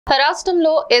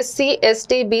రాష్ట్రంలో SC,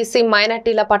 ST, BC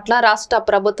మైనార్టీల పట్ల రాష్ట్ర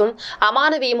ప్రభుత్వం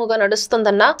అమానవీయముగా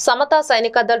నడుస్తుందన్న సమతా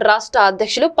సైనిక దళ రాష్ట్ర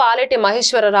అధ్యక్షులు పాలేటి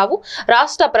మహేశ్వరరావు,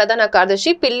 రాష్ట్ర ప్రధాన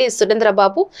కార్యదర్శి పిల్లి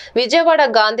సురేంద్రబాబు విజయవాడ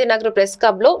గాంధీనగర్ ప్రెస్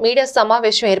క్లబ్ లో మీడియా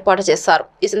సమావేశం ఏర్పాటు చేశారు.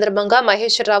 ఈ సందర్భంగా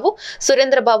మహేశ్వరరావు,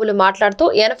 సురేంద్రబాబులు మాట్లాడుతూ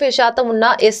 80% ఉన్న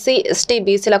ఎస్సీ, ఎస్టీ,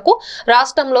 బీసీలకు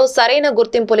రాష్ట్రంలో సరైన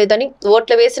గుర్తింపు లేదని,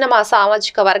 ఓట్లు వేసిన మా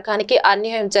సామాజిక వర్గానికి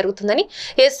అన్యాయం జరుగుతుందని,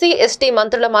 ఎస్సీ, ఎస్టీ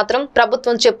మంత్రులు మాత్రం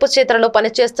ప్రభుత్వం చెప్పు చేతలలో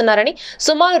పనిచేస్తున్నారు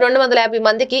సుమారు 250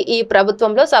 మందికి ఈ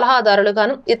ప్రభుత్వంలో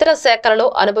సలహాదారులుగాను ఇతర శాఖలలో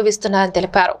అనుభవిస్తున్నారని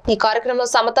తెలిపారు. ఈ కార్యక్రమంలో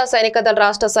సమతా సైనిక దళ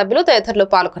రాష్ట్ర సభ్యులు తదితరులు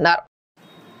పాల్గొన్నారు.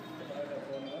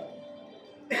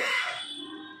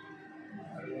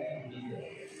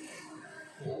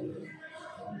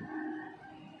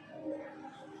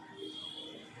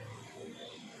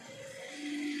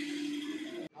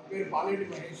 పాలేటి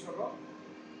మహేశ్వరరావు,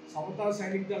 సమతా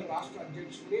సైనిక దళ రాష్ట్ర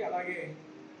అధ్యక్షుడిని, అలాగే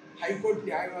హైకోర్టు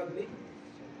న్యాయవాదిని.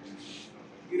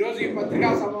 ఈరోజు ఈ పత్రికా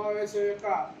సమావేశం యొక్క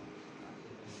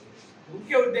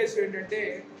ముఖ్య ఉద్దేశం ఏంటంటే,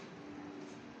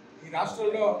 ఈ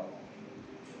రాష్ట్రంలో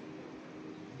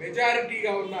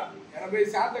మెజారిటీగా ఉన్న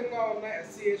 80% ఉన్న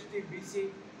ఎస్సీ, ఎస్టీ, బీసీ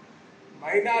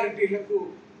మైనారిటీలకు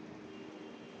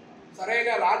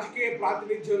సరైన రాజకీయ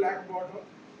ప్రాతినిధ్యం లేకపోవడం,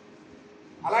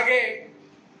 అలాగే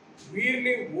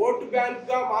వీరిని ఓటు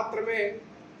బ్యాంక్గా మాత్రమే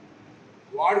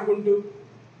వాడుకుంటూ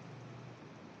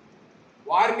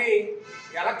వారిని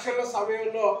ఎలక్షన్ల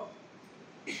సమయంలో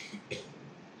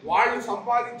వాళ్ళు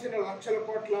సంపాదించిన లక్షల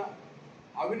కోట్ల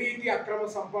అవినీతి అక్రమ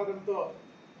సంపాదనతో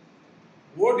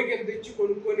ఓటు కింద తెచ్చి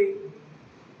కొనుక్కొని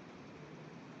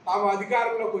తాము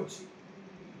అధికారంలోకి వచ్చి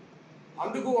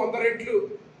అందుకు 100 రెట్లు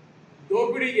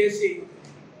దోపిడీ చేసి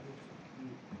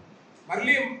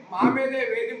మళ్ళీ మా మీదే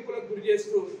వేధింపులకు గురి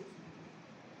చేస్తూ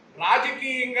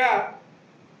రాజకీయంగా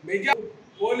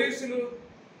పోలీసులు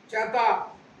చేత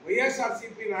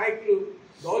వైఎస్ఆర్సీపీ నాయకులు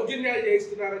దౌర్జన్యాలు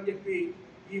చేస్తున్నారని చెప్పి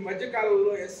ఈ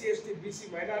మధ్యకాలంలో ఎస్సీ, ఎస్టీ, బీసీ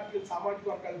మైనార్టీ సామాజిక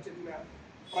వర్గాలకు చెందిన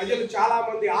ప్రజలు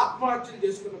చాలామంది ఆత్మహత్యలు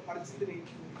చేసుకున్న పరిస్థితిని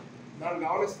మనం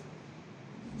గమనిస్తాం.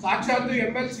 సాక్షాత్తు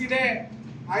ఎమ్మెల్సీనే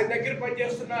ఆయన దగ్గర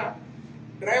పనిచేస్తున్న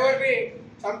డ్రైవర్ని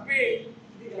చంపి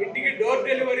ఇంటికి డోర్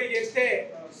డెలివరీ చేస్తే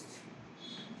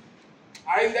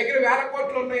ఆయన దగ్గర 1000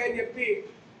 కోట్లు ఉన్నాయని చెప్పి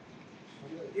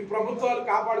ఈ ప్రభుత్వాలు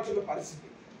కాపాడుతున్న పరిస్థితి.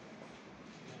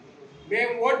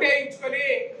 మేము ఓటేయించుకొని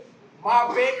మా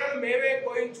పేకలు మేమే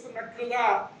కోయించుకున్నట్లుగా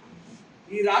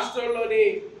ఈ రాష్ట్రంలోని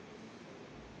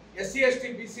ఎస్సీ, ఎస్టీ,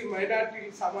 బీసీ మైనార్టీ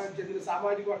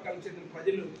సామాజిక వర్గాలకు చెందిన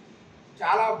ప్రజలు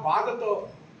చాలా బాధతో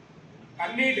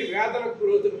కన్నీటి వేదనకు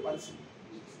గురవుతున్న పరిస్థితి.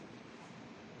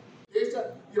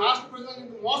 ఈ రాష్ట్ర ప్రజలను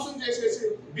మోసం చేసేసి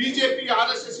బీజేపీ,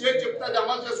 ఆర్ఎస్ఎస్ ఏది చెప్తే అది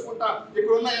అమలు చేసుకుంటా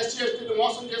ఇక్కడ ఉన్న ఎస్సీ, ఎస్టీలు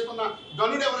మోసం చేస్తున్న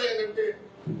గనుడు ఎవరైందంటే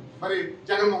మరి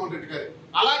జగన్మోహన్ రెడ్డి గారు.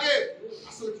 అలాగే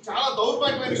అసలు చాలా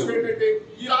దౌర్భాగ్యమైన విషయం ఏంటంటే,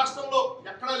 ఈ రాష్ట్రంలో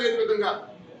ఎక్కడా లేని విధంగా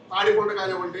తాడికొండ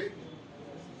కానివ్వండి,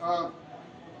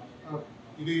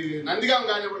 ఇది నందిగాం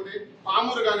కానివ్వండి,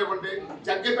 పామూరు కానివ్వండి,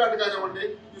 జగ్గపేట కానివ్వండి,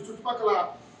 ఈ చుట్టుపక్కల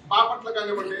బాపట్ల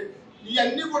కానివ్వండి,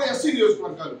 ఇవన్నీ కూడా ఎస్సీ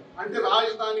నియోజకవర్గాలు. అంటే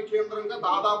రాజధాని కేంద్రంగా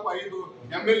దాదాపు 5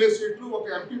 ఎమ్మెల్యే సీట్లు,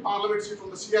 1 ఎంపీ పార్లమెంట్ సీట్లు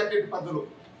ఉన్న సిఆర్టీటీ పద్ధతులు.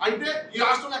 అంటే ఈ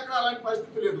రాష్ట్రంలో ఎక్కడ అలాంటి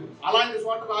పరిస్థితి లేదు. అలాంటి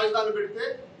చోట రాజధాని పెడితే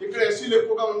ఇక్కడ ఎస్సీలు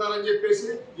ఎక్కువగా ఉండాలని చెప్పేసి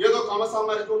ఏదో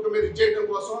కమసామాజిక మీద ఇచ్చేయడం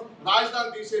కోసం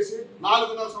రాజధాని తీసేసి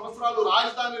 4.5 సంవత్సరాలు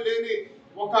రాజధాని లేని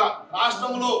ఒక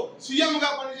రాష్ట్రంలో సీఎం గా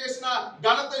పనిచేసిన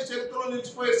ఘనత చరిత్రలో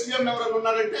నిలిచిపోయే సీఎం ఎవరైనా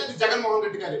ఉన్నారంటే అది జగన్మోహన్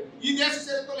రెడ్డి గారి. ఈ దేశ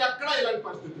చరిత్రలో ఎక్కడా ఇలాంటి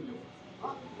పరిస్థితులు లేవు.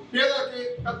 పేదలకి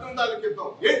పెత్తందారులకి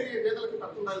ఇద్దాం. ఏంటి పేదలకి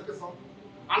పెత్తందారులకి ఇద్దాం?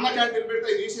 అన్న క్యాంటీన్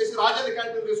పెడితే తీసేసి రాజధాని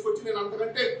క్యాంటీన్ తీసుకొచ్చి నేను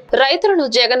అంతకంటే. రైతులను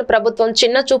జగన్ ప్రభుత్వం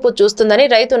చిన్న చూపు చూస్తుందని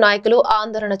రైతు నాయకులు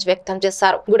ఆందోళన వ్యక్తం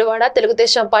చేశారు. గుడివాడ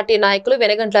తెలుగుదేశం పార్టీ నాయకులు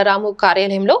వెనగంట్ల రాము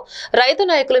కార్యాలయంలో రైతు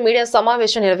నాయకులు మీడియా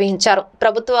సమావేశం నిర్వహించారు.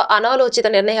 ప్రభుత్వ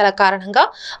అనాలోచిత నిర్ణయాల కారణంగా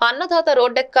అన్నదాత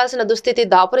రోడ్డెక్కాల్సిన దుస్థితి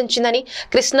దాపురించిందని,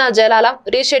 కృష్ణా జలాల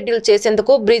రీషెడ్యూల్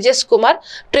చేసేందుకు బ్రిజేష్ కుమార్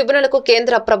ట్రిబ్యునల్ కు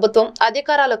కేంద్ర ప్రభుత్వం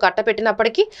అధికారాలు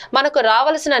కట్టబెట్టినప్పటికీ మనకు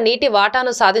రావాల్సిన నీటి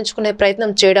వాటాను సాధించుకునే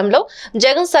ప్రయత్నం చేయడంలో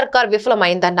జగన్ సర్కార్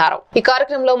విఫలమైంది. ఈ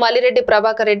కార్యక్రమంలో మల్లిరెడ్డి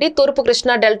ప్రభాకర్ రెడ్డి, తూర్పు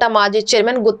కృష్ణా డెల్టా మాజీ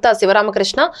చైర్మన్ గుత్తా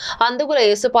శివరామకృష్ణ, అందుగుల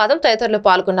యేసుపాదం తదితరులు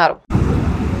పాల్గొన్నారు.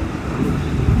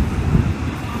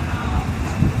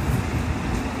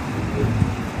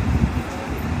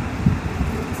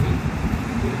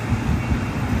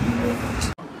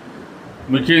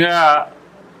 ముఖ్యంగా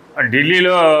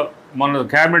ఢిల్లీలో మన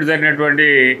క్యాబినెట్ జరిగినటువంటి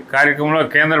కార్యక్రమంలో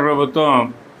కేంద్ర ప్రభుత్వం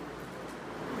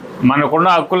మనకున్న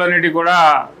హక్కులన్నిటి కూడా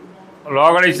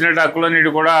లోగడిచ్చినట్టు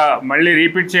హక్కులన్నిటి కూడా మళ్ళీ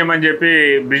రీపీట్ చేయమని చెప్పి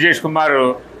బ్రిజేష్ కుమార్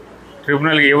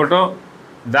ట్రిబ్యునల్కి ఇవ్వటం,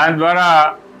 దాని ద్వారా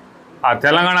ఆ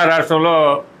తెలంగాణ రాష్ట్రంలో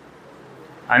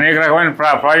అనేక రకమైన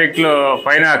ప్రాజెక్టులు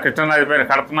పైన కృష్ణానది పైన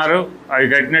కడుతున్నారు.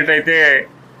 అవి కట్టినట్టయితే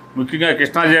ముఖ్యంగా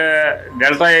కృష్ణా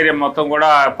డెల్టా ఏరియా మొత్తం కూడా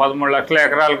 13 లక్షల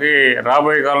ఎకరాలకి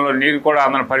రాబోయే కాలంలో నీరు కూడా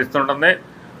అందని పరిస్థితి ఉంటుంది.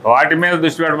 వాటి మీద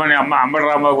దృష్టి పెట్టమని అంబటి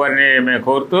రాంబాబు గారిని మేము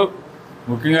కోరుతూ,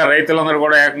 ముఖ్యంగా రైతులందరూ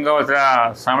కూడా ఏకం కావాల్సిన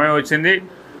సమయం వచ్చింది.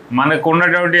 మనకు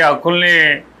ఉన్నటువంటి హక్కుల్ని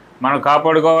మనం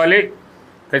కాపాడుకోవాలి.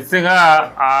 ఖచ్చితంగా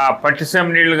ఆ పట్టిసీమ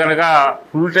నీళ్ళు కనుక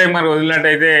ఫుల్ టైం కనుక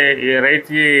వదిలినట్టయితే ఈ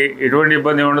రైతుకి ఎటువంటి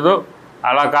ఇబ్బంది ఉండదు.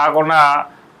 అలా కాకుండా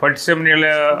పట్టిసీమ నీళ్ళు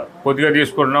కొద్దిగా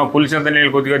తీసుకుంటున్నాం, పులిసింత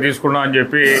నీళ్ళు కొద్దిగా తీసుకుంటున్నాం అని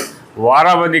చెప్పి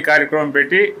వారాబందీ కార్యక్రమం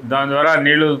పెట్టి దాని ద్వారా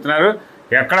నీళ్లు వదులుతున్నారు.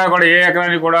 ఎక్కడా కూడా ఏ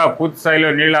ఎకరానికి కూడా పూర్తి స్థాయిలో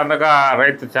నీళ్ళు అందక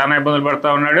రైతు చాలా ఇబ్బందులు పడుతూ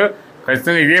ఉన్నాడు.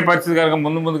 ఖచ్చితంగా ఇదే పరిస్థితి కనుక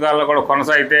ముందు కాలంలో కూడా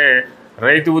కొనసాగితే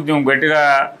రైతు ఉద్యమం గట్టిగా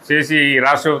చేసి ఈ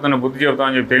రాష్ట్ర ప్రభుత్వాన్ని బుద్ధి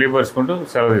చెబుతామని చెప్పి తెలియపరుచుకుంటూ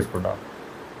సెలవు తీసుకుంటాం.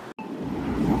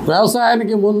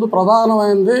 వ్యవసాయానికి ముందు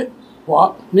ప్రధానమైనది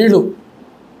నీళ్ళు.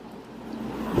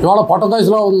 ఇవాళ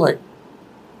పట్టదశలో ఉంది.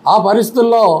 ఆ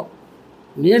పరిస్థితుల్లో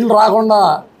నీళ్లు రాకుండా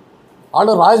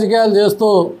వాళ్ళు రాజకీయాలు చేస్తూ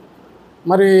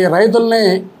మరి రైతుల్ని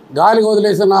గాలికి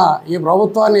వదిలేసిన ఈ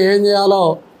ప్రభుత్వాన్ని ఏం చేయాలో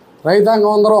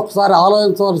రైతాంగం అందరూ ఒకసారి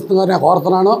ఆలోచించవలసిందిగా నేను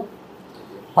కోరుతున్నాను.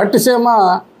 పట్టిసీమ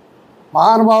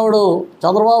మహానుభావుడు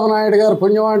చంద్రబాబు నాయుడు గారు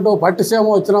పుణ్యం అంటూ పట్టిసీమ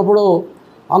వచ్చినప్పుడు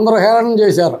అందరూ హేళన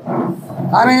చేశారు.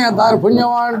 కానీ దాని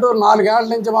పుణ్యం అంటూ 4 ఏళ్ల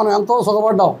నుంచి మనం ఎంతో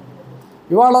సుఖపడ్డాం.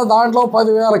 ఇవాళ దాంట్లో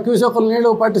 10,000 క్యూసెక్కుల నీళ్లు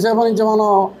పట్టిసీమ నుంచి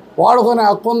మనం వాడుకునే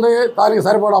హక్కు ఉంది. దానికి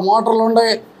సరిపడా మోటార్లు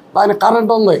ఉన్నాయి, దానికి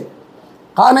కరెంట్ ఉంది.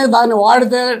 కానీ దాన్ని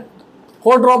వాడితే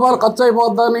 ₹1 కోటి ఖర్చు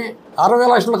అయిపోద్దని, 60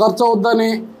 లక్షలు ఖర్చు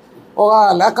అవుద్దని ఒక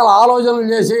లెక్కల ఆలోచనలు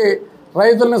చేసి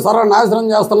రైతుల్ని సర్వనాశనం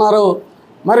చేస్తున్నారు.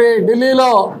 మరి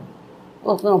ఢిల్లీలో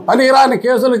పనికిరాని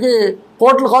కేసులకి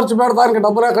కోట్లు ఖర్చు పెడతానికి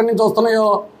డబ్బులు ఎక్కడి నుంచి వస్తున్నాయో,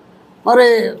 మరి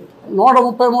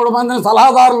 133 మందిని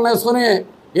సలహాదారులను వేసుకుని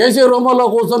ఏసీ రూముల్లో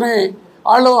కూర్చొని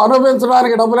వాళ్ళు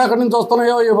అనుభవించడానికి డబ్బులు ఎక్కడి నుంచి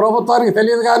వస్తున్నాయో ఈ ప్రభుత్వానికి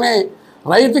తెలియదు. కానీ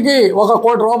రైతుకి ₹1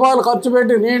 కోటి ఖర్చు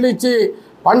పెట్టి నీళ్ళు ఇచ్చి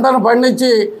పంటను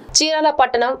పండించి. చీరాల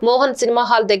పట్టణం మోహన్ సినిమా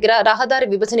హాల్ దగ్గర రహదారి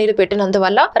విభజనీలు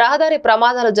పెట్టినందువల్ల రహదారి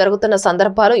ప్రమాదాలు జరుగుతున్న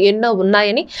సందర్భాలు ఎన్నో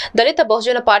ఉన్నాయని దళిత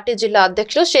బహుజన పార్టీ జిల్లా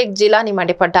అధ్యక్షులు షేక్ జిలానీ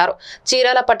మండిపడ్డారు.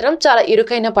 చీరాల పట్టణం చాలా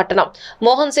ఇరుకైన పట్టణం.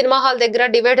 మోహన్ సినిమా హాల్ దగ్గర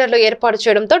డివైడర్లు ఏర్పాటు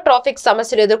చేయడంతో ట్రాఫిక్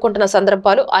సమస్యలు ఎదుర్కొంటున్న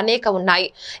సందర్భాలు అనేక ఉన్నాయి.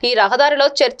 ఈ రహదారిలో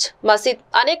చర్చ్, మసీద్,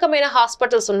 అనేకమైన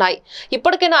హాస్పిటల్స్ ఉన్నాయి.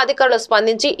 ఇప్పటికైనా అధికారులు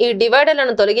స్పందించి ఈ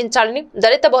డివైడర్లను తొలగించాలని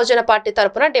దళిత బహుజన పార్టీ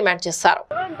తరఫున డిమాండ్ చేశారు.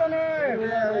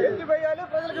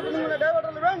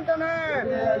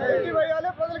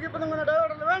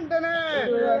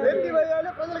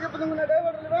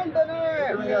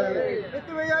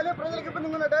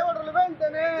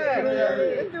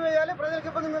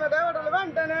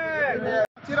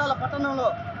 చీరాల పట్టణంలో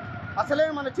అసలే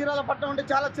మన చీరాల పట్టణం అంటే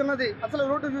చాలా చిన్నది. అసలు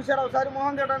రోడ్డు చూసారా ఒకసారి?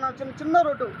 మోహన్ దేవడ చిన్న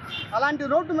రోడ్డు. అలాంటి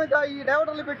రోడ్డు మీద ఈ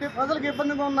డైవర్టర్లు పెట్టి ప్రజలకు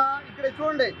ఇబ్బందిగా ఉన్నా ఇక్కడ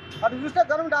చూడండి, అటు చూస్తే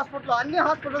గవర్నమెంట్ హాస్పిటల్, అన్ని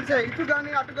హాస్పిటల్సే, ఇటు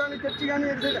కానీ అటు కానీ చర్చి కానీ.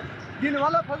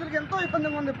 దీనివల్ల ప్రజలకు ఎంతో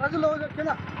ఇబ్బందిగా ఉంది. ప్రజలు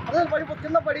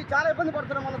కింద పడి చాలా ఇబ్బంది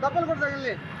పడుతున్నారు. మన దెబ్బలు కూడా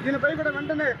తగిలి. దీనిపై కూడా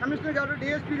వెంటనే కమిషనర్ గారు,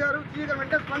 డిఎస్పీ గారు, సీ గారు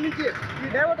వెంటనే స్పందించి ఈ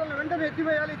డైవర్టర్లు వెంటనే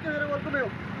ఎత్తివేయాలి. ఎత్తివేసే వరకు మేము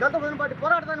గత పాటు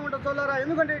పోరాడతానే ఉంటాం చూడారా.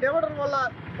 ఎందుకంటే ఈ డైవర్టర్ వల్ల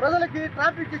ప్రజలకి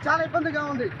ట్రాఫిక్కి చాలా ఇబ్బందిగా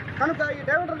ఉంది. కనుక ఈ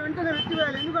డైవర్టర్లు వెంటనే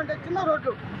ఎత్తివేయాలి. ఎందుకంటే చిన్న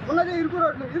రోడ్లు ఉన్నది, ఇరుకు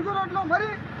రోడ్లు మరి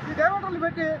ఈ డైవర్టర్లు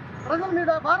పెట్టి ప్రజల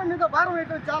మీద భారం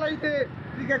వేయడం చాలా అయితే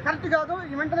ఇది కరెక్ట్ కాదు.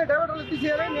 ఈ వెంటనే డైవర్టర్లు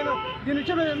తీసేయాలి. నేను దీని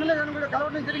విషయంలో ఎమ్మెల్యే గారిని కూడా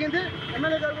కలవడం జరిగింది.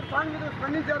 ఎమ్మెల్యే గారు కూడా దాని మీద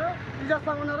స్పందించారు.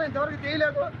 తీసేస్తా ఉన్నారు, ఇంతవరకు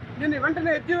చేయలేదు. దీన్ని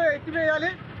వెంటనే ఎత్తివేయాలి.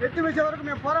 ఎత్తివేసే వరకు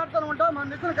మేము పోరాడుతూనే ఉంటాం. మా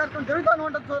నిరసన కార్యక్రమం జరుగుతూనే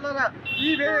ఉంటుంది చూడారా.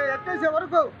 ఈ ఎత్తేసే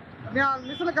వరకు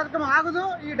నిరసన కార్యక్రమం ఆగదు.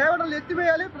 ఈ డైవర్టర్లు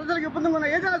ఎత్తివేయాలి. ప్రజలకు ఇబ్బందిగా ఉన్న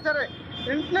ఏదైనా సరే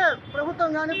వెంటనే ప్రభుత్వం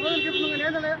కానీ ప్రజలకు ఇబ్బందిగా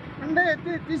ఏదైనా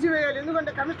వెంటనే తీసివేయాలి.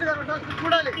 ఎందుకంటే కమిషనర్ గారు ఒకసారి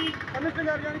చూడాలి. కమిషనర్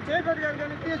గారు కానీ, చైర్మన్ గారు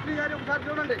కానీ, టీఎస్పీ గారు ఒకసారి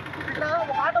చూడండి. ఇక్కడ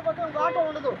ఒక ఆటో పక్కన ఒక ఆటో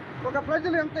ఉండదు. ఒక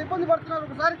ప్రజలు ఎంత ఇబ్బంది పడుతున్నారు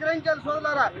ఒకసారి గ్రహించాలి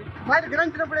సోదరులారా. మరి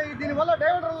గ్రహించినప్పుడే దీనివల్ల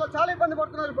డైవర్టర్లలో చాలా ఇబ్బంది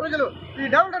పడుతున్నారు ప్రజలు. ఈ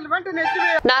డైవర్టర్లు వెంటనే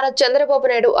ఎత్తివేయాలి. నారా చంద్రబాబు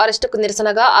నాయుడు అరెస్టుకు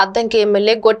నిరసనగా అద్దంకి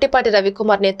ఎమ్మెల్యే గొట్టిపాటి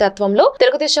రవికుమార్ నేతృత్వంలో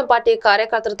తెలుగుదేశం పార్టీ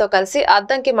కార్యకర్తలతో కలిసి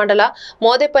అద్దంకి మండల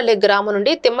మోదేపల్లి గ్రామం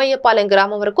నుండి తిమ్మయ్యపాలెం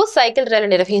గ్రామం వరకు సైకిల్ ర్యాలీ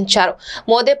నిర్వహించారు.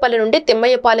 మోదేపల్లి నుండి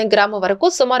తిమ్మయ్యపాలెం గ్రామం వరకు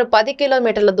సుమారు 10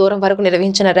 కిలోమీటర్ల దూరం వరకు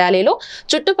నిర్వహించిన ర్యాలీలో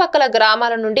చుట్టుపక్కల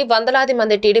గ్రామాల నుండి వందలాది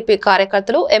మంది టీడీపీ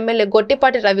కార్యకర్తలు ఎమ్మెల్యే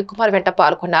గొట్టిపాటి రవికుమార్ వెంట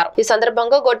పాల్గొన్నారు. ఈ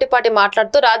సందర్భంగా గొట్టిపాటి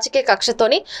మాట్లాడుతూ రాజకీయ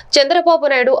కక్షతోని చంద్రబాబు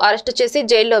నాయుడు అరెస్టు చేసి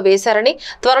జైల్లో వేశారని,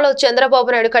 త్వరలో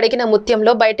చంద్రబాబు నాయుడు కడిగిన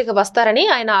ముత్యంలో బయటకు వస్తారని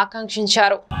ఆయన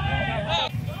ఆకాంక్షించారు.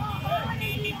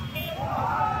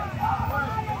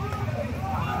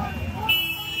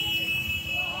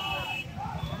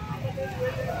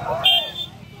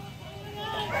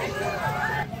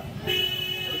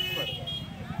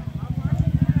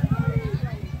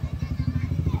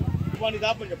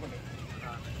 చెప్పండి.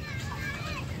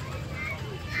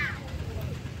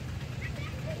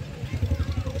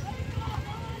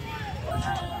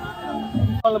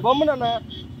 వాళ్ళని బొమ్మనన్న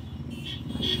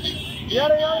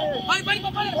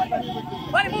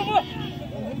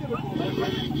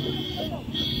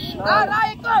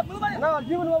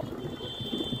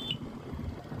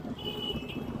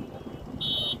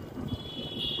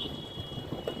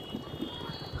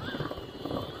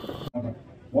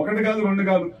ఒకటి కాదు రెండు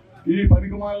కాదు, ఈ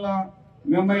పనికిమాలిన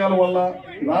నిర్ణయాల వల్ల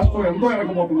రాష్ట్రం ఎంతో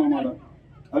వెనకపోతుంది అన్నమాట.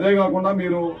 అదే కాకుండా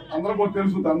మీరు అందరూ కూడా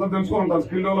అందరూ తెలుసుకుంటారు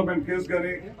స్కిల్ డెవలప్మెంట్ కేసు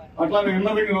కానీ, అట్లానే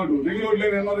ఇన్నర్ రింగ్ రోడ్డు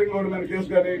లేని ఇన్నర్ రింగ్ రోడ్డు మీద కేసు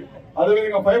కానీ,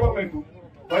 అదేవిధంగా ఫైబర్ నెట్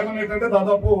అంటే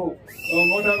దాదాపు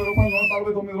 150 రూపాయలు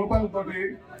 149 రూపాయలతోటి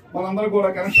మనందరూ కూడా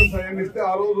కనెక్షన్స్ అయ్యింది ఇస్తే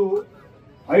ఆ రోజు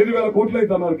 5,000 కోట్లు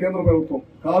అయితే అన్నారు కేంద్ర ప్రభుత్వం.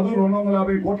 కాదు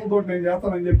 250 కోట్లతో నేను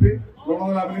చేస్తానని చెప్పి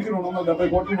 250 నుంచి 270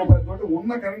 కోట్ల రూపాయలతోటి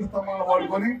ఉన్న కరెంట్ స్తంభాలను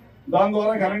వాడుకొని దాని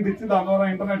ద్వారా కరెంట్ ఇచ్చి దాని ద్వారా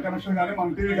ఇంటర్నెట్ కనెక్షన్ కానీ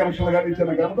మన టీవీ కనెక్షన్ కానీ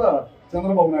ఇచ్చిన ఘనత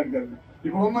చంద్రబాబు నాయుడు గారిని.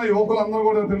 ఇక్కడ ఉన్న యువకులందరూ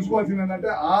కూడా తెలుసుకోవాల్సింది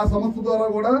ఏంటంటే ఆ సంస్థ ద్వారా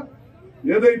కూడా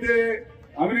ఏదైతే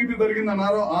అవినీతి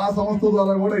జరిగిందన్నారో ఆ సంస్థ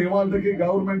ద్వారా కూడా ఇవాళకి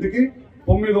గవర్నమెంట్ కి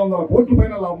 900 కోట్ల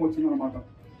పైన లాభం వచ్చిందనమాట.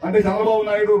 అంటే చంద్రబాబు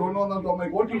నాయుడు 290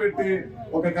 కోట్లు పెట్టి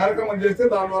ఒక కార్యక్రమం చేస్తే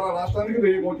దాని ద్వారా రాష్ట్రానికి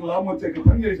 1000 కోట్ల లాభం వచ్చే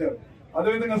పని చేశారు.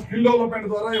 అదేవిధంగా స్కిల్ డెవలప్మెంట్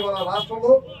ద్వారా ఇవాళ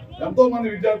రాష్ట్రంలో ఎంతో మంది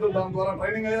విద్యార్థులు దాని ద్వారా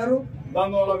ట్రైనింగ్ అయ్యారు,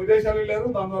 దాని ద్వారా విదేశాలు వెళ్ళారు,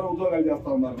 దాని ద్వారా ఉద్యోగాలు చేస్తా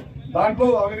ఉన్నారు. దాంట్లో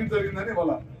అవినీతి జరిగిందని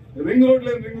ఇవాళ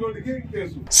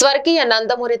స్వర్గీయ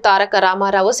నందమూరి తారక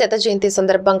రామారావు శత జయంతి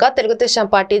సందర్భంగా తెలుగుదేశం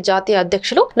పార్టీ జాతీయ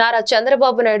అధ్యక్షులు నారా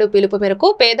చంద్రబాబు నాయుడు పిలుపు మేరకు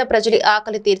పేద ప్రజల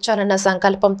ఆకలి తీర్చాలన్న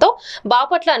సంకల్పంతో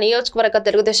బాపట్ల నియోజకవర్గ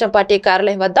తెలుగుదేశం పార్టీ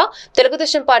కార్యాలయం వద్ద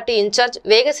తెలుగుదేశం పార్టీ ఇన్ఛార్జ్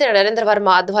వేగసేన నరేంద్ర వర్మ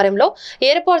ఆధ్వర్యంలో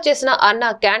ఏర్పాటు చేసిన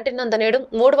అన్న క్యాంటీన్ నందు నేడు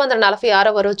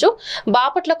 346వ రోజు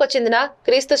బాపట్లకు చెందిన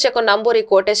క్రీస్తు శకం నంబూరి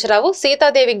కోటేశ్వరరావు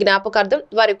సీతాదేవి జ్ఞాపకార్థం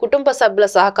వారి కుటుంబ సభ్యుల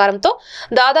సహకారంతో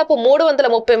దాదాపు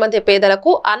 330 మంది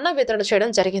పేదలకు అన్న వితరణ చేయడం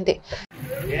జరిగింది.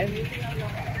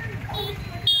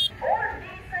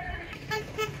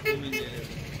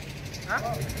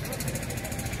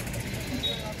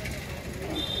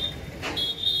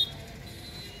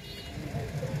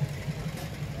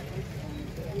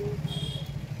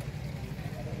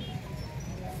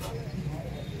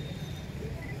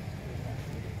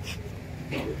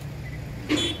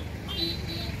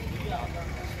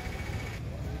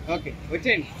 ఓకే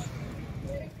వచ్చేయండి.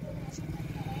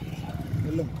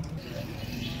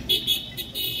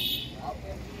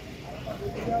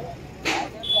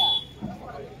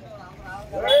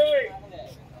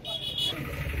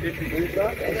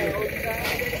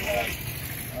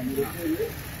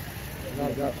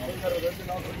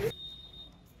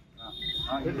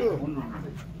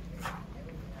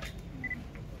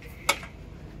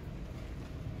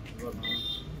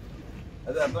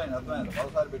 అదే అర్థమైంది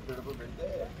మరోసారి పెడితే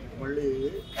మళ్ళీ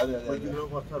అదే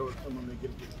వస్తారు మన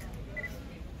దగ్గరికి.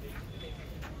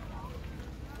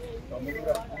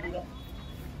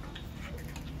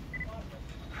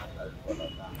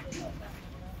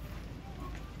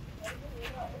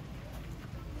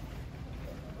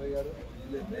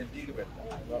 నేను టీకి పెడతా.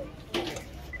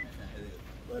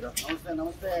 నమస్తే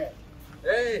నమస్తే.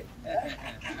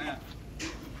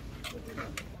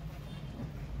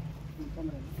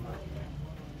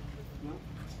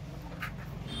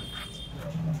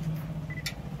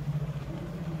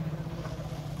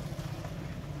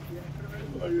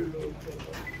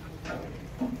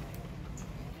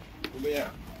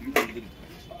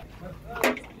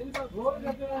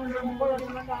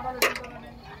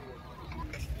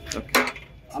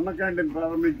 అన్న క్యాంటీన్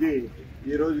ప్రారంభించి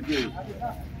ఈ రోజుకి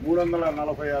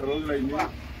 346 రోజులైంది.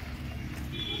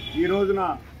 ఈ రోజున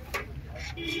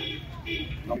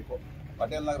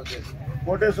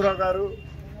కోటేశ్వరరావు గారు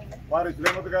వారి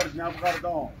శ్రీమతి గారి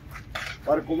జ్ఞాపకార్థం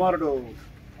వారి కుమారుడు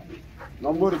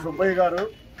నంబూరి సుబ్బయ్య గారు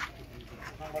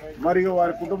మరియు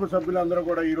వారి కుటుంబ సభ్యులందరూ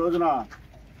కూడా ఈ రోజున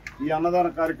ఈ అన్నదాన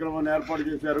కార్యక్రమాన్ని ఏర్పాటు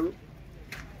చేశారు.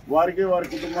 వారికి వారి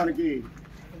కుటుంబానికి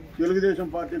తెలుగుదేశం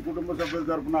పార్టీ కుటుంబ సభ్యుల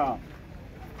తరఫున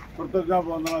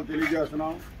కృతజ్ఞాపవందనాలు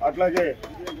తెలియజేస్తున్నాం. అట్లాగే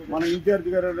మన ఇన్ఛార్జి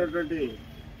గారు అయినటువంటి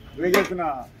వేగేసిన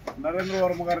నరేంద్ర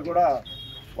వర్మ గారు కూడా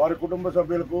వారి కుటుంబ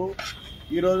సభ్యులకు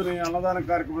ఈ రోజున ఈ అన్నదాన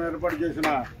కార్యక్రమం ఏర్పాటు చేసిన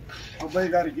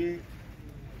సుబ్బయ్య గారికి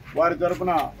వారి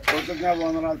తరఫున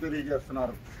కృతజ్ఞాపవందనాలు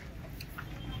తెలియజేస్తున్నారు.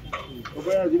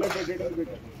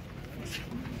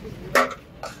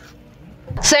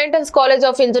 Saint Ann's college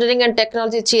of engineering and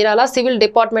technology Chirala civil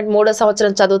department 3వ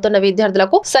సంవత్సరం చదువుతున్న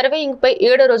విద్యార్థులకు సర్వేయింగ్ పై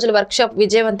 7 రోజుల వర్క్ షాప్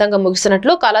విజయవంతంగా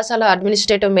ముగిసినట్లు కళాశాల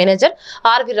అడ్మినిస్ట్రేటివ్ మేనేజర్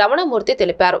ఆర్వి రమణమూర్తి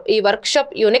తెలిపారు. ఈ work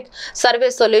shop unique survey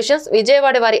solutions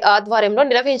Vijayawada వారి ఆధ్వర్యంలో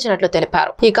నిర్వహించినట్లు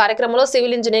తెలిపారు. ఈ కార్యక్రమంలో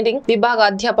సివిల్ ఇంజనీరింగ్ విభాగ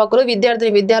అధ్యాపకులు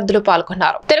విద్యార్థులు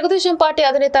పాల్గొన్నారు. తెలుగుదేశం పార్టీ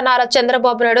అధినేత నారా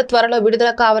చంద్రబాబు నాయుడు త్వరలో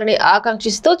విడుదల కావాలని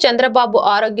ఆకాంక్షిస్తూ చంద్రబాబు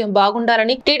ఆరోగ్యం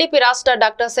బాగుండాలని టీడీపీ రాష్ట్ర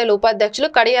డాక్టర్ సెల్ ఉపాధ్యక్షులు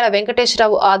కడియాల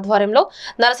వెంకటేశ్వరరావు ఆధ్వర్యంలో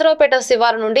నరసరావుపేట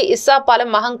శివారు నుండి ఇస్సాపాలెం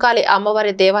మహంకాళి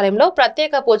అమ్మవారి దేవాలయంలో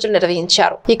ప్రత్యేక పూజలు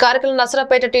నిర్వహించారు. ఈ కార్యక్రమంలో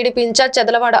నరసరావుపేట టీడీపీ ఇన్ఛార్జ్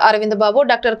చదలవాడ అరవింద్ బాబు,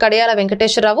 డాక్టర్ కడియాల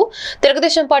వెంకటేశ్వరరావు,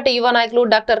 తెలుగుదేశం పార్టీ యువ నాయకులు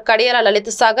డాక్టర్ కడియాల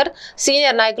లలిత్ సాగర్,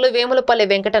 సీనియర్ నాయకులు వేములపల్లి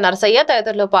వెంకట నరసయ్య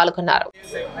తదితరులు పాల్గొన్నారు.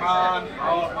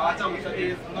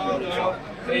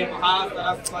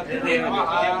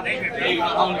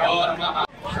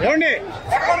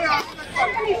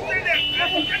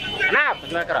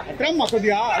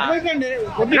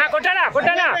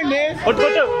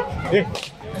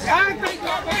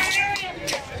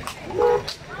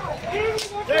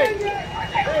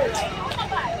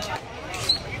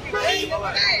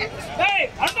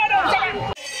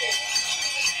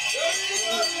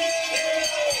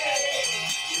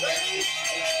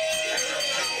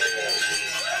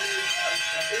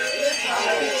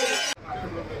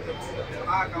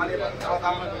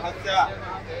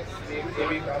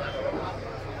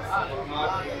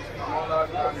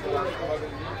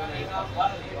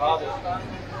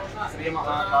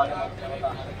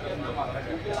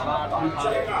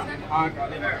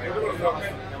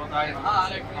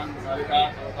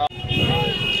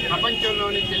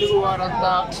 ప్రపంచంలోని తెలుగు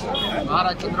వారంతా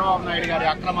నారా చంద్రబాబు నాయుడు గారి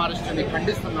అక్రమ అరెస్టుని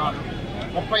ఖండిస్తున్నారు.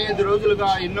 35 రోజులుగా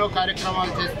ఎన్నో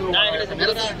కార్యక్రమాలు చేస్తూ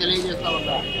నిరసన తెలియజేస్తూ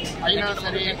ఉన్నారు. అయినా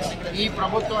సరే ఈ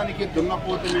ప్రభుత్వానికి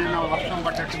దున్నపోతు మీద వర్షం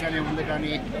పడ్డట్టుగానే ఉంది,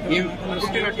 కానీ ఏం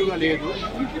పుట్టినట్టుగా లేదు.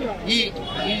 ఈ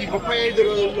 35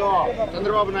 రోజుల్లో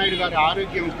చంద్రబాబు నాయుడు గారి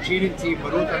ఆరోగ్యం క్షీణించి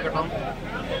బరువు తగ్గటం,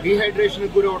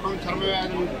 డీహైడ్రేషన్కి గురవటం,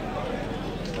 చర్మవ్యాధులు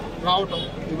రావటం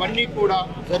ఇవన్నీ కూడా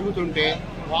జరుగుతుంటే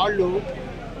వాళ్ళు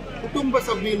కుటుంబ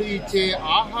సభ్యులు ఇచ్చే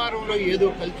ఆహారంలో ఏదో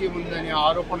కల్తీ ఉందని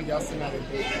ఆరోపణ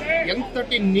చేస్తున్నారంటే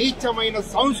ఎంతటి నీచమైన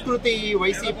సంస్కృతి ఈ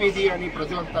వైసీపీది అని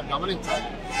ప్రజలంతా గమనించాలి.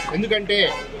 ఎందుకంటే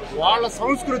వాళ్ళ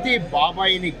సంస్కృతి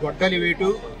బాబాయిని గొడ్డలి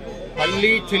వేటు,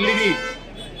 తల్లి చెల్లిని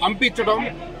పంపించడం,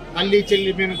 తల్లి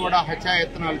చెల్లి మీద కూడా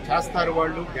హత్యాయత్నాలు చేస్తారు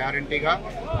వాళ్ళు గ్యారంటీగా.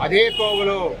 అదే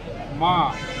కోవలో మా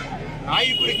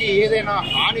నాయకుడికి ఏదైనా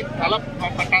హాని తల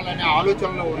పట్టాలనే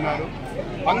ఆలోచనలో ఉన్నారు.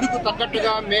 అందుకు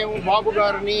తగ్గట్టుగా మేము బాబు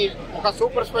గారిని ఒక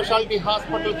సూపర్ స్పెషాలిటీ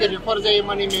హాస్పిటల్కి రిఫర్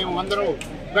చేయమని మేము అందరూ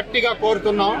గట్టిగా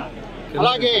కోరుతున్నాం.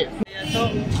 అలాగే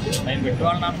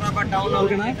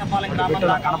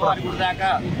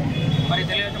మరి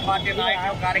తెలుగుదేశం పార్టీ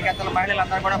నాయకులు, కార్యకర్తలు,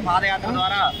 మహిళలందరూ కూడా పాదయాత్ర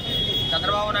ద్వారా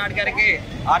చంద్రబాబు నాయుడు గారికి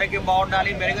ఆరోగ్యం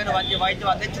బాగుండాలి, మెరుగైన వైద్యం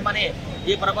అందించమని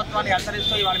ఈ ప్రభుత్వాన్ని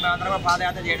హెచ్చరిస్తూ ఇవాళ మేమందరం కూడా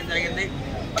పాదయాత్ర చేయడం జరిగింది.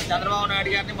 మరి చంద్రబాబు నాయుడు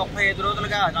గారిని 35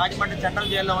 రోజులుగా రాజమండ్రి సెంట్రల్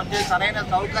జైల్లో ఉంచి సరైన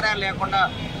సౌకర్యాలు లేకుండా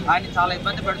ఆయన చాలా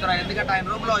ఇబ్బంది పెడుతున్నారు. ఎందుకంటే ఆయన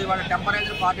రూమ్లో ఇవాళ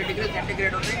టెంపరేచర్ 40 డిగ్రీ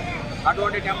సెంటిగ్రేడ్ ఉంది.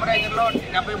 అటువంటి టెంపరేచర్లో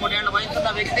 73 ఏళ్ల వయసున్న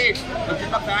వ్యక్తి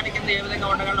చిన్న ఫ్యాన్ కింద ఏ విధంగా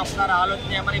ఉండగలను ఒకసారి ఆలోచన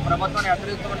చేయమని ప్రభుత్వాన్ని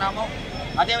హెచ్చరిస్తున్నాము.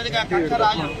 అదేవిధంగా కక్ష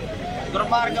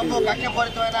దుర్మార్గము,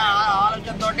 కక్షపూరితమైన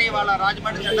ఆలోచనతో వాళ్ళ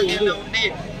రాజమండ్రి సెంట్రల్ జైల్లో ఉండి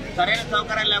సరైన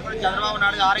సౌకర్యాలు లేకుండా చంద్రబాబు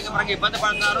నాయుడు ఆరోగ్యపరంగా ఇబ్బంది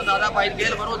పడుతున్నారు. దాదాపు 5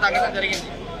 కేజీలు బరువు తగ్గడం జరిగింది.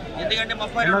 ఎందుకంటే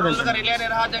 32 రోజులుగా రిలే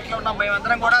నిరాధ్యక్షులు ఉన్నాం.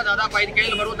 మేమందరం కూడా దాదాపు 5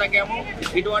 కేజీలు బరువు తగ్గాము.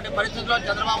 ఇటువంటి పరిస్థితుల్లో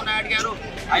చంద్రబాబు నాయుడు గారు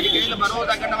 5 కేజీలు బరువు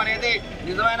తగ్గడం అనేది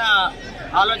నిజమైన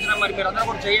ఆలోచన మరి మీరందరూ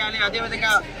కూడా చేయాలి.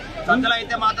 అదేవిధంగా సంతలో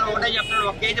అయితే మాత్రం ఒకటే చెప్తున్నాడు,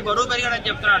 1 కేజీ బరువు పెరిగాడని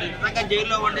చెప్తున్నాడు. నిజంగా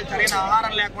జైల్లో ఉండి సరైన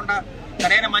ఆహారం లేకుండా,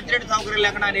 సరైన మంచినీటి సౌకర్యం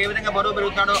లేకుండా ఆయన ఏ విధంగా బరువు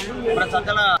పెరుగుతాడో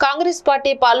కాంగ్రెస్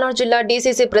పార్టీ పల్నాడు జిల్లా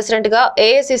డీసీసీ ప్రెసిడెంట్ గా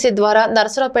ఏఐసీసీ ద్వారా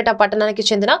నరసరావుపేట పట్టణానికి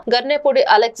చెందిన గర్నేపూడి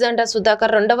అలెగ్జాండర్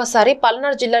సుధాకర్ రెండవసారి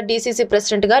పల్నాడు జిల్లా డీసీసీ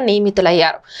ప్రెసిడెంట్ గా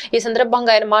నియమితులయ్యారు. ఈ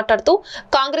సందర్భంగా ఆయన మాట్లాడుతూ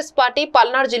కాంగ్రెస్ పార్టీ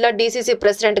పల్నాడు జిల్లా డీసీసీ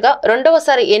ప్రెసిడెంట్ గా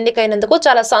రెండవసారి ఎన్నికైనందుకు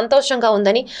చాలా సంతోషంగా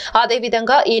ఉందని,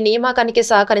 అదేవిధంగా ఈ నియామకానికి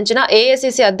సహకరించిన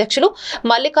ఏఐసీసీ అధ్యక్షులు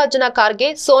మల్లికార్జున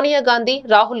ఖార్గే, సోనియా గాంధీ,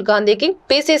 రాహుల్ గాంధీకి,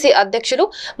 పీసీసీ అధ్యక్షులు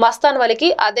మస్తాన్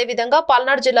వలికి, అదేవిధంగా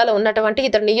పల్నాడు జిల్లాలో ఉన్నటువంటి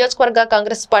ఇతర నియోజకవర్గ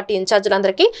కాంగ్రెస్ పార్టీ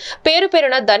ఇన్ఛార్జీలందరికీ పేరు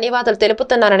పేరున ధన్యవాదాలు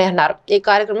తెలుపుతున్నారని అన్నారు. ఈ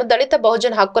కార్యక్రమంలో దళిత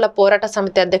బహుజన హక్కుల పోరాట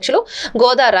సమితి అధ్యక్షులు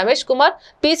గోదా Ramesh Kumar,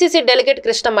 PCC delegate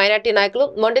Krishna minority నాయకులు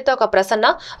మొండితోక ప్రసన్న,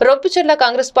 రొంపిచెర్ల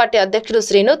కాంగ్రెస్ పార్టీ అధ్యక్షులు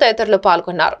శ్రీను తదితరులు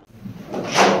పాల్గొన్నారు.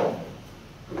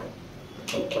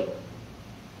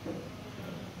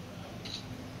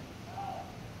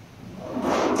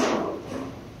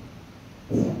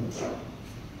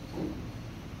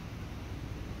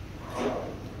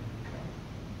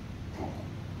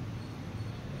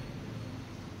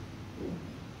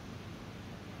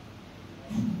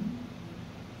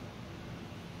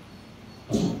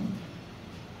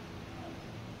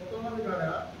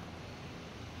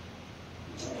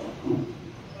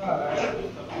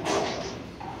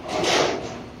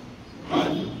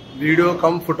 वीडियो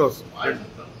कम फोटोस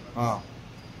हाँ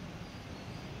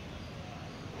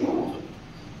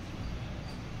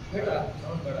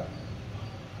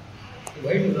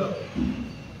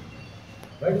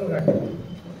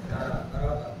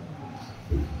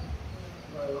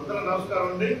నమస్కారం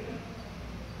అండి.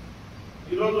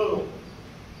 ఈరోజు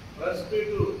ప్రెస్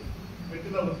మీట్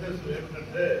పెట్టిన ఉద్దేశం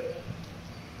ఏమిటంటే,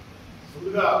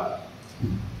 ముందుగా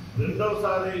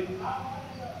రెండవసారి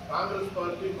కాంగ్రెస్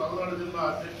పార్టీ పల్నాడు జిల్లా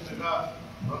అధ్యక్షునిగా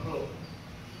నన్ను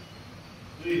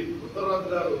శ్రీ ఉత్తరరాజు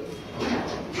గారు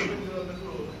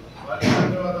నియమించినందుకు వారికి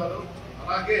ధన్యవాదాలు.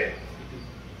 అలాగే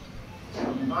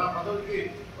నా పదవికి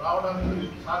రావడానికి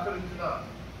సహకరించిన,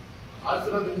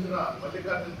 ఆశీర్వదించిన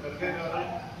మల్లికార్జున ఖర్గే గారు,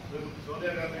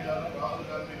 సోనియా గాంధీ గారు, రాహుల్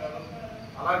గాంధీ గారు,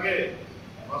 అలాగే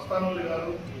మస్తానూరి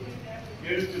గారు,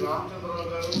 కేడిసి రామచంద్రరావు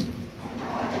గారు,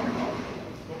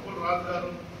 కొప్పుల రాజు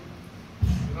గారు,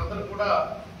 వీరందరూ కూడా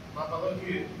నా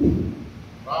పదవికి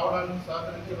రావడానికి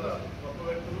సహకరించిన గొప్ప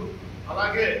వ్యక్తులు.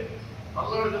 అలాగే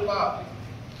పల్నాడు జిల్లా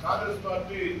కాంగ్రెస్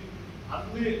పార్టీ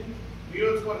అన్ని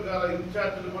నియోజకవర్గాల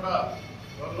ఇన్ఛార్జీలు కూడా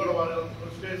వారు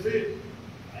కృషి చేసి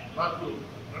నాకు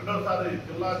రెండవసారి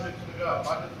జిల్లా అధ్యక్షుడిగా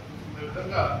బాధ్యత తీసుకునే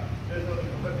విధంగా చేసిన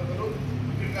కృతజ్ఞతలు.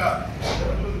 ముఖ్యంగా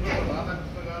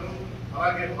రాధాకృష్ణ గారు,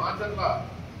 అలాగే మాచర్ల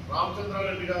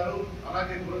రామచంద్రారెడ్డి గారు,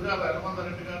 అలాగే గురజాల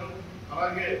యనమందరెడ్డి గారు,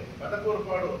 అలాగే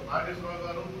పెద్దకూరపాడు నాగేశ్వరరావు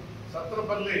గారు,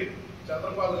 సత్తరపల్లి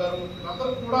చంద్రపాల్ గారు,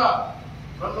 వీళ్ళందరూ కూడా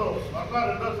నన్ను మరలా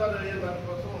రెండోసారి అయ్యే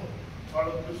దానికోసం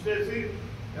వాళ్ళు కృషి చేసి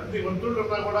ఎంత ఒత్తిళ్ళు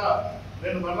ఉన్నా కూడా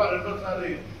నేను మరలా రెండోసారి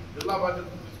జిల్లా బాధ్యత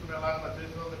తీసుకునేలాగా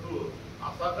చేసినందుకు, ఆ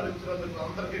సహకరించినందుకు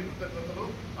అందరికీ కృతజ్ఞతలు.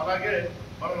 అలాగే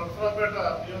మన నర్సరావుపేట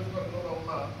నియోజకవర్గంలో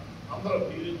ఉన్న అందరూ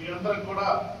మీ అందరికి కూడా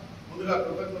ముందుగా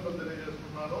కృతజ్ఞతలు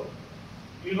తెలియజేస్తున్నాను.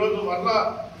 ఈరోజు మరలా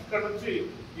ఇక్కడ నుంచి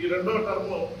ఈ రెండో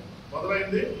టర్మ్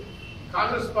మొదలైంది.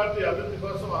 కాంగ్రెస్ పార్టీ అభివృద్ధి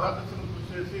కోసం అహర్నిశలు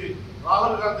కృషి చేసి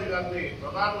రాహుల్ గాంధీ గారిని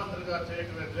ప్రధానమంత్రిగా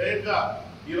చేయగలిగే ధ్యేయంగా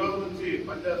ఈ రోజు నుంచి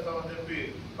పనిచేస్తామని చెప్పి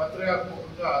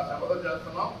పత్రికాత్మకంగా శపథం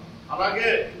చేస్తున్నాం. అలాగే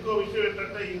ఇంకో విషయం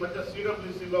ఏంటంటే, ఈ మధ్య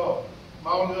CWCలో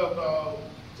మామూలుగా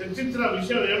చర్చించిన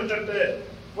విషయం ఏమిటంటే,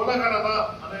 కులగణన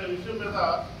అనే విషయం మీద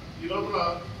ఈ రోజున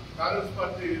కాంగ్రెస్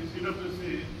పార్టీ CWC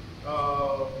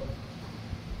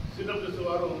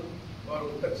వారు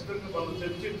ఖచ్చితంగా వాళ్ళు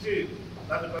చర్చించి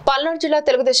పల్నాడు జిల్లా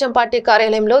తెలుగుదేశం పార్టీ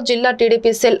కార్యాలయంలో జిల్లా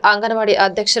టీడీపీ సెల్ అంగన్వాడీ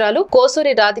అధ్యక్షురాలు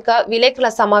కోసూరి రాధిక విలేకరుల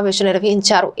సమావేశం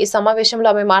నిర్వహించారు. ఈ సమావేశంలో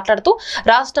ఆమె మాట్లాడుతూ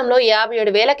రాష్ట్రంలో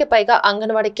 57,000కి పైగా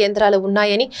అంగన్వాడీ కేంద్రాలు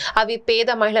ఉన్నాయని, అవి పేద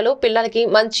మహిళలు పిల్లలకి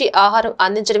మంచి ఆహారం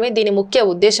అందించడమే దీని ముఖ్య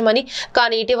ఉద్దేశమని,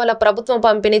 కానీ ఇటీవల ప్రభుత్వం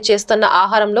పంపిణీ చేస్తున్న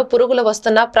ఆహారంలో పురుగులు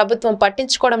వస్తున్నా ప్రభుత్వం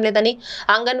పట్టించుకోవడం లేదని,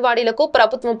 అంగన్వాడీలకు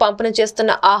ప్రభుత్వం పంపిణీ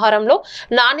చేస్తున్న ఆహారంలో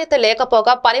నాణ్యత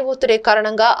లేకపోగా పని ఒత్తిడి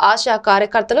కారణంగా ఆశా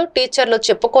కార్యకర్తలు టీచర్లు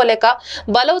చెప్పుకోలేక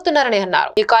బలవుతున్నారని అన్నారు.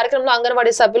 ఈ కార్యక్రమంలో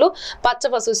అంగన్వాడీ సభ్యులు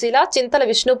పచ్చవ సుశీల, చింతల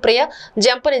విష్ణుప్రియ,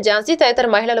 జంపని ఝాన్సీ తదితర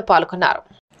మహిళలు పాల్గొన్నారు.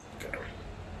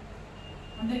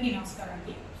 అందరికీ నమస్కారం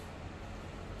అండి.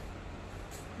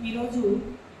 ఈరోజు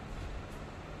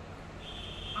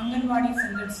అంగన్వాడీ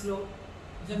సెంటర్స్లో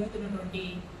జరుగుతున్నటువంటి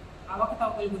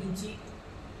అవకతవకల గురించి,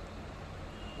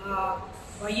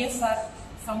 వైఎస్ఆర్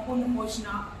సంపూర్ణ పోషణ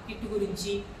కిట్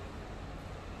గురించి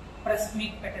ప్రెస్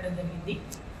మీట్ పెట్టడం జరిగింది.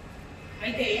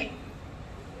 అయితే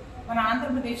మన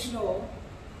ఆంధ్రప్రదేశ్లో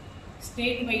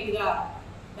స్టేట్ వైడ్గా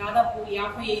దాదాపు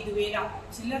 55,000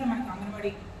 చిల్లర మనకు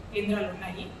అంగన్వాడీ కేంద్రాలు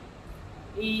ఉన్నాయి.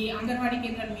 ఈ అంగన్వాడీ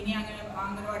కేంద్రాలు మినీ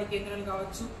అంగన్వాడీ కేంద్రాలు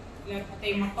కావచ్చు, లేకపోతే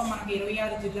మొత్తం మనకి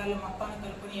 26 జిల్లాల్లో మొత్తాన్ని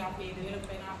కలుపుకొని 55,000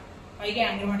 పైగా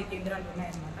అంగన్వాడీ కేంద్రాలు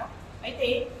ఉన్నాయన్నమాట. అయితే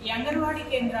ఈ అంగన్వాడీ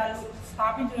కేంద్రాలు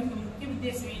స్థాపించడం యొక్క ముఖ్య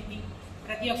ఉద్దేశం ఏంటి?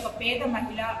 ప్రతి ఒక్క పేద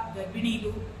మహిళ,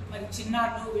 గర్భిణీలు, మరి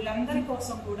చిన్నారులు, వీళ్ళందరి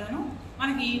కోసం కూడాను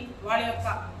మనకి వాళ్ళ యొక్క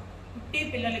పుట్టే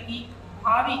పిల్లలకి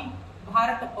భావి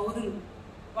భారత పౌరులు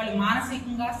వాళ్ళు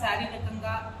మానసికంగా,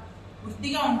 శారీరకంగా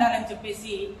వృద్ధిగా ఉండాలని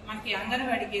చెప్పేసి మనకి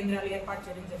అంగన్వాడీ కేంద్రాలు ఏర్పాటు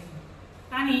చేయడం జరిగింది.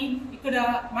 కానీ ఇక్కడ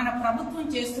మన ప్రభుత్వం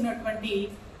చేస్తున్నటువంటి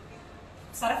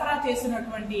సరఫరా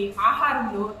చేస్తున్నటువంటి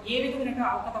ఆహారంలో ఏ విధమైన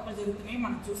అవకతవకలు జరుగుతున్నాయో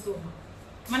మనం చూస్తూ ఉన్నాం.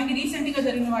 మనకి రీసెంట్గా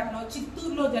జరిగిన వాటిలో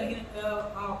చిత్తూరులో జరిగిన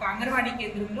ఒక అంగన్వాడీ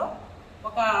కేంద్రంలో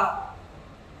ఒక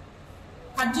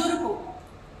ఖర్జూరపు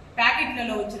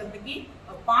ప్యాకెట్లలో వచ్చినప్పటికీ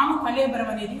పాము కళేబరం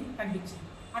అనేది కనిపించింది.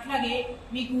 అట్లాగే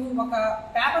మీకు ఒక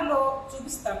పేపర్లో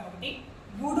చూపిస్తాను. ఒకటి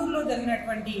గూడూరులో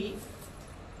జరిగినటువంటి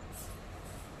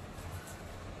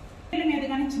మీద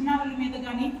కానీ, చిన్నారుల మీద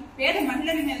కానీ, పేద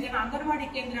మహిళల మీద కానీ, అంగన్వాడీ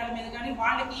కేంద్రాల మీద కానీ,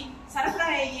 వాళ్ళకి సరఫరా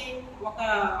అయ్యే ఒక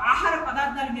ఆహార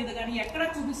పదార్థాల మీద కానీ ఎక్కడా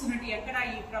చూపిస్తున్నట్టు, ఎక్కడ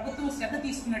ఈ ప్రభుత్వం శ్రద్ధ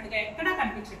తీసుకున్నట్టుగా ఎక్కడా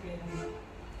కనిపించట్లేదు.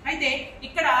 అయితే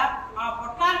ఇక్కడ ఆ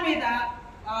పొట్లాల మీద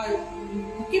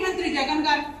ముఖ్యమంత్రి జగన్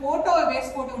గారి ఫోటో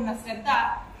వేసుకోవడం ఉన్న శ్రద్ధ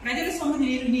ప్రజల సొమ్ము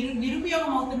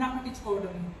నిరుపయోగం అవుతున్నా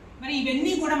పట్టించుకోవడం. మరి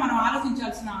ఇవన్నీ కూడా మనం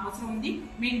ఆలోచించాల్సిన అవసరం ఉంది.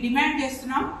 మేము డిమాండ్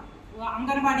చేస్తున్నాం,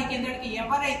 అంగన్వాడీ కేంద్రానికి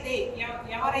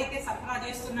ఎవరైతే సరఫరా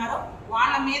చేస్తున్నారో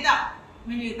వాళ్ళ మీద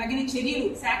మేము తగిన చర్యలు,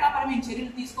 శాఖాపరమైన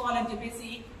చర్యలు తీసుకోవాలని చెప్పేసి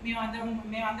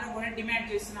మేమందరం కూడా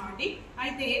డిమాండ్ చేస్తున్నామండి.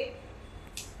 అయితే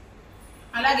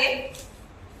అలాగే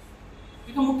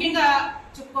ఇక ముఖ్యంగా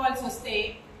చెప్పుకోవాల్సి వస్తే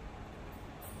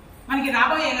మనకి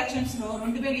రాబోయే ఎలక్షన్స్లో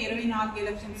 2024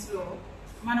 ఎలక్షన్స్లో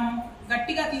మనం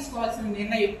గట్టిగా తీసుకోవాల్సిన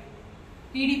నిర్ణయం,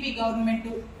 టీడీపీ గవర్నమెంట్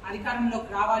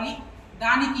అధికారంలోకి రావాలి.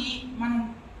 దానికి మనం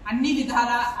అన్ని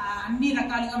విధాల అన్ని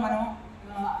రకాలుగా మనం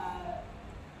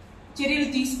చర్యలు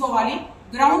తీసుకోవాలి.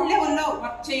 గ్రౌండ్ లెవెల్లో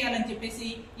వర్క్ చేయాలని చెప్పేసి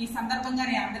ఈ సందర్భంగా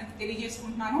నేను అందరికీ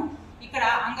తెలియజేసుకుంటున్నాను. ఇక్కడ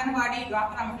అంగన్వాడీ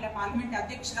డ్వాక్రా మహిళా పార్లమెంట్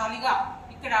అధ్యక్షురాలిగా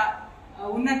ఇక్కడ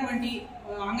ఉన్నటువంటి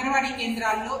అంగన్వాడీ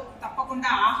కేంద్రాల్లో తప్పకుండా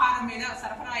ఆహారం మీద,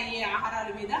 సరఫరా అయ్యే ఆహారాల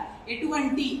మీద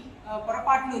ఎటువంటి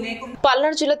పొరపాట్లు లేకుండా.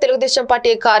 పల్నాడు జిల్లా తెలుగుదేశం పార్టీ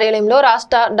కార్యాలయంలో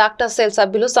రాష్ట్ర డాక్టర్ సెల్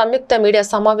సభ్యులు సంయుక్త మీడియా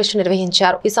సమావేశం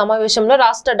నిర్వహించారు. ఈ సమావేశంలో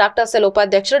రాష్ట్ర డాక్టర్ సెల్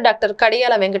ఉపాధ్యక్షుడు డాక్టర్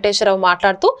కడియాల వెంకటేశ్వరరావు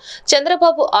మాట్లాడుతూ,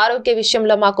 చంద్రబాబు ఆరోగ్య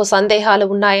విషయంలో మాకు సందేహాలు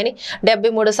ఉన్నాయని,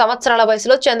 73 సంవత్సరాల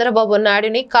వయసులో చంద్రబాబు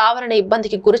నాయుడిని కావాలని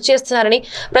ఇబ్బందికి గురి చేస్తున్నారని,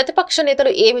 ప్రతిపక్ష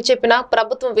నేతలు ఏమి చెప్పినా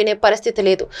ప్రభుత్వం వినే పరిస్థితి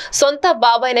లేదు. సొంత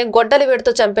బాబాయినే గొడ్డలి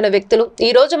వేడుతో చంపిన వ్యక్తులు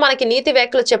ఈ రోజు మనకి నీతి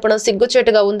వ్యాఖ్యలు చెప్పడం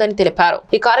సిగ్గుచేటుగా ఉందని తెలిపారు.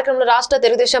 ఈ కార్యక్రమంలో రాష్ట్ర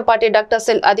తెలుగుదేశం పార్టీ డాక్టర్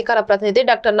సెల్ అధికార ప్రతినిధి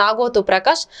డాక్టర్ నాగోతు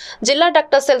ప్రకాష్, జిల్లా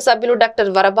డాక్టర్ సెల్ సభ్యులు డాక్టర్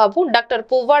వరబాబు, డాక్టర్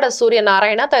పువ్వాడ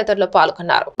సూర్యనారాయణ తదితరులు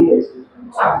పాల్గొన్నారు.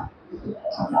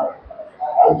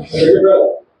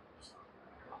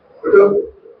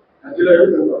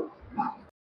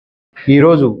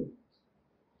 ఈరోజు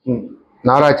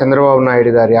నారా చంద్రబాబు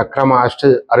నాయుడు గారి అక్రమ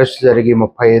అరెస్ట్ జరిగి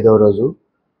 35వ రోజు.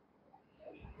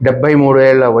 73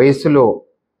 ఏళ్ల వయసులో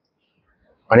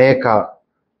అనేక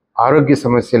ఆరోగ్య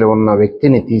సమస్యలు ఉన్న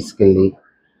వ్యక్తిని తీసుకెళ్ళి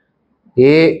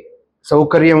ఏ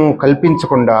సౌకర్యము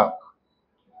కల్పించకుండా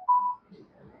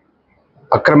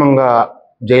అక్రమంగా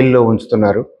జైల్లో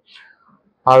ఉంచుతున్నారు.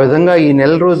 ఆ విధంగా ఈ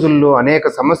నెల రోజుల్లో అనేక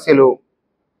సమస్యలు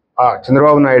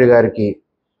చంద్రబాబు నాయుడు గారికి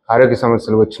ఆరోగ్య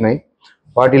సమస్యలు వచ్చినాయి.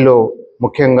 వాటిలో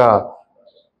ముఖ్యంగా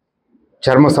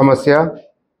చర్మ సమస్య,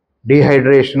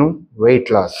 డీహైడ్రేషను,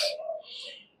 వెయిట్ లాస్,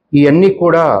 ఇవన్నీ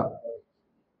కూడా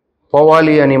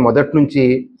పోవాలి అని మొదటి నుంచి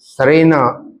సరైన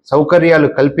సౌకర్యాలు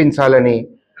కల్పించాలని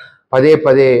పదే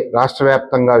పదే రాష్ట్ర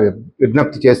వ్యాప్తంగా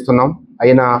విజ్ఞప్తి చేస్తున్నాం.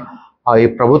 అయినా ఈ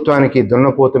ప్రభుత్వానికి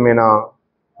దున్నపోతమైన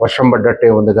వర్షం పడ్డట్టే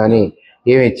ఉంది, కానీ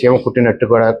ఏమీ చీమ కుట్టినట్టు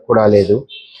కూడా లేదు.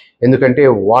 ఎందుకంటే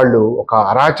వాళ్ళు ఒక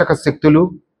అరాచక శక్తులు,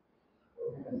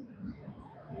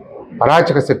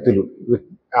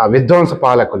 విధ్వంస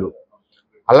పాలకులు.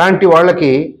 అలాంటి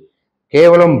వాళ్ళకి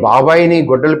కేవలం బాబాయిని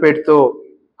గొడ్డలపేటతో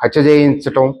హత్య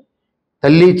చేయించటం,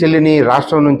 తల్లి చెల్లిని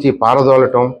రాష్ట్రం నుంచి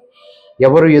పారదోలటం,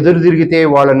 ఎవరు ఎదురు తిరిగితే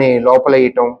వాళ్ళని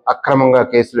లోపలేయటం, అక్రమంగా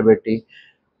కేసులు పెట్టి,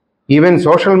 ఈవెన్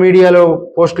సోషల్ మీడియాలో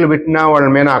పోస్టులు పెట్టినా వాళ్ళ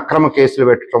మీద అక్రమ కేసులు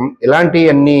పెట్టడం,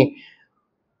 ఇలాంటివన్నీ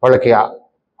వాళ్ళకి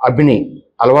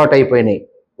అలవాటైపోయినాయి.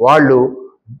 వాళ్ళు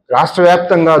రాష్ట్ర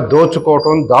వ్యాప్తంగా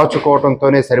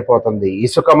దాచుకోవటంతోనే సరిపోతుంది.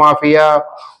 ఇసుక మాఫియా,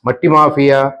 మట్టి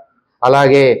మాఫియా,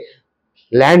 అలాగే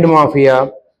ల్యాండ్ మాఫియా,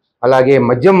 అలాగే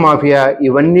మద్యం మాఫియా,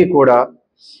 ఇవన్నీ కూడా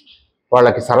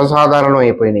వాళ్ళకి సర్వసాధారణం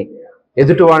అయిపోయినాయి.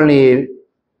 ఎదుటి వాళ్ళని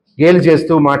గేలి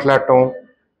చేస్తూ మాట్లాడటం.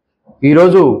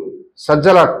 ఈరోజు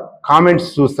సజ్జల కామెంట్స్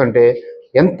చూస్తుంటే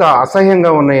ఎంత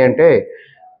అసహ్యంగా ఉన్నాయంటే,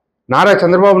 నారా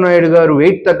చంద్రబాబు నాయుడు గారు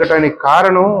వెయిట్ తగ్గడానికి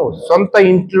కారణం సొంత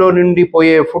ఇంట్లో నుండి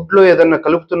పోయే ఫుడ్లో ఏదన్నా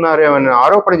కలుపుతున్నారేమని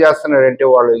ఆరోపణ చేస్తున్నారంటే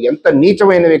వాళ్ళు ఎంత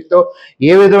నీచమైన వ్యక్తో,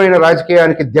 ఏ విధమైన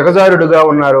రాజకీయానికి దిగజారుడుగా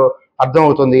ఉన్నారో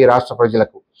అర్థమవుతుంది ఈ రాష్ట్ర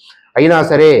ప్రజలకు. అయినా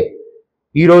సరే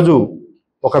ఈరోజు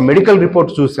ఒక మెడికల్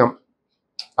రిపోర్ట్ చూసాం.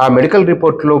 ఆ మెడికల్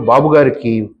రిపోర్ట్లో బాబు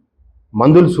గారికి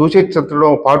మందులు సూచించడంతో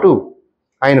పాటు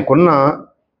ఆయనకున్న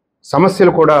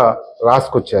సమస్యలు కూడా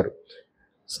రాసుకొచ్చారు.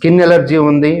 స్కిన్ ఎలర్జీ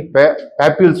ఉంది,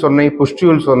 ప్యాప్యూల్స్ ఉన్నాయి,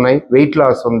 పుస్ట్యూల్స్ ఉన్నాయి, వెయిట్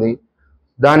లాస్ ఉంది.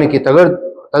 దానికి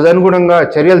తదనుగుణంగా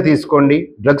చర్యలు తీసుకోండి,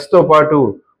 డ్రగ్స్తో పాటు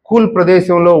కూల్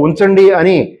ప్రదేశంలో ఉంచండి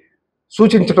అని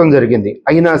సూచించడం జరిగింది.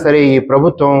 అయినా సరే ఈ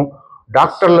ప్రభుత్వం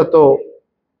డాక్టర్లతో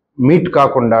మీట్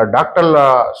కాకుండా, డాక్టర్ల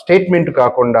స్టేట్మెంట్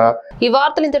కాకుండా. ఈ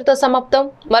వార్తలు ఇంతటితో సమాప్తం.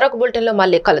 మరొక బులెటిన్లో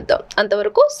మళ్ళీ కలుద్దాం.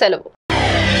 అంతవరకు సెలవు.